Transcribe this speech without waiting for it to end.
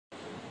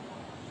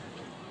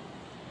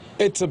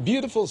It's a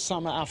beautiful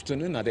summer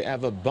afternoon at the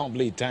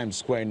ever-bubbly Times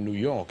Square in New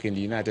York in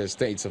the United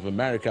States of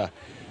America.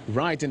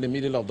 Right in the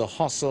middle of the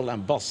hustle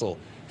and bustle,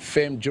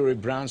 famed jewelry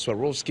brand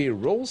Swarovski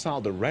rolls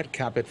out the red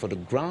carpet for the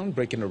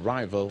groundbreaking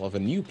arrival of a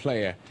new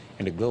player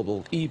in the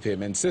global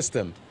e-payment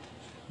system.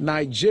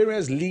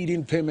 Nigeria's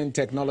leading payment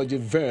technology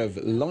Verve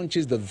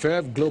launches the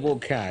Verve Global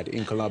Card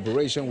in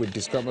collaboration with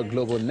Discover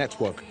Global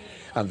Network.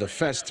 And the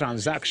first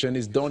transaction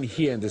is done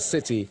here in the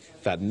city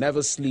that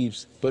never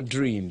sleeps but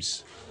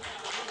dreams.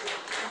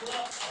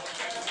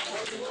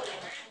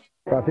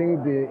 I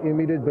think the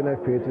immediate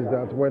benefit is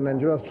that when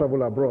Nigerians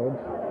travel abroad,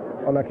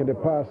 unlike in the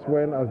past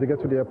when as they get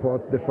to the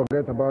airport they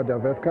forget about their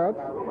Verve cards,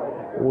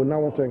 we now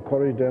want to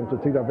encourage them to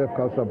take their Verve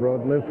cards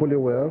abroad, knowing fully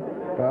well,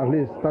 at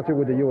least starting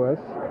with the US,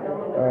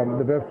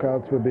 the Verve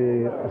cards will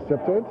be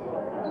accepted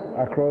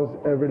across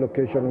every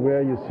location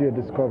where you see a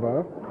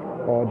Discover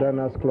or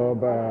Diners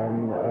Club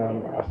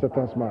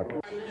acceptance mark.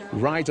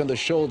 Right on the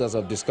shoulders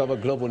of Discover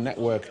Global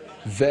Network,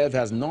 Verve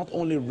has not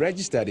only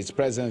registered its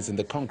presence in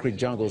the concrete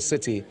jungle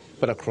city,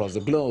 but across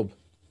the globe.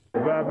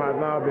 Verve has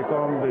now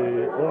become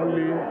the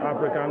only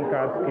African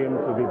card scheme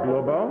to be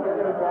global,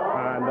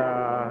 and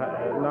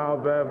now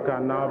Verve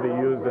can now be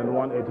used in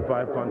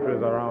 185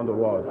 countries around the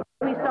world.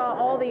 We saw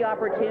all the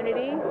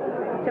opportunity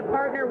to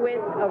partner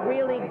with a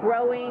really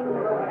growing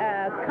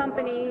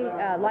company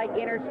like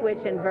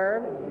Interswitch and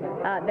Verve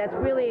that's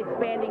really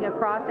expanding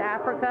across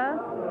Africa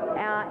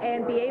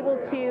and be able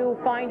to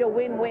find a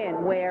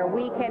win-win where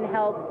we can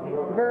help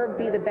Verve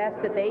be the best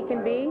that they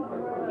can be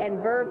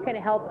and Verve can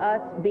help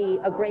us be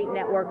a great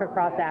network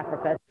across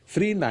Africa.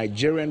 3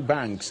 Nigerian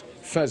banks,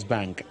 First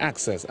Bank,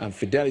 Access and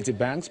Fidelity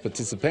Banks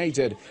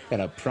participated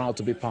and are proud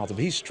to be part of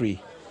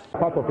history.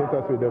 Part of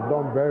Interswitch, they've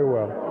done very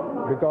well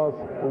because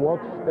what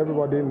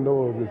everybody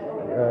knows is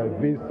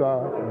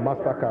Visa,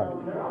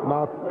 MasterCard.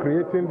 Now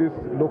creating this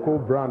local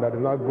brand that is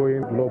not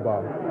going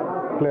global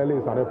clearly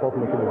is an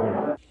effort-making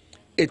event.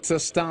 It's a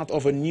start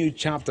of a new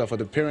chapter for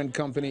the parent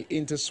company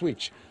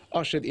Interswitch,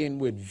 ushered in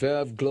with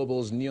Verve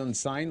Global's neon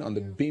sign on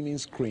the beaming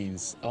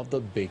screens of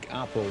the Big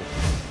Apple.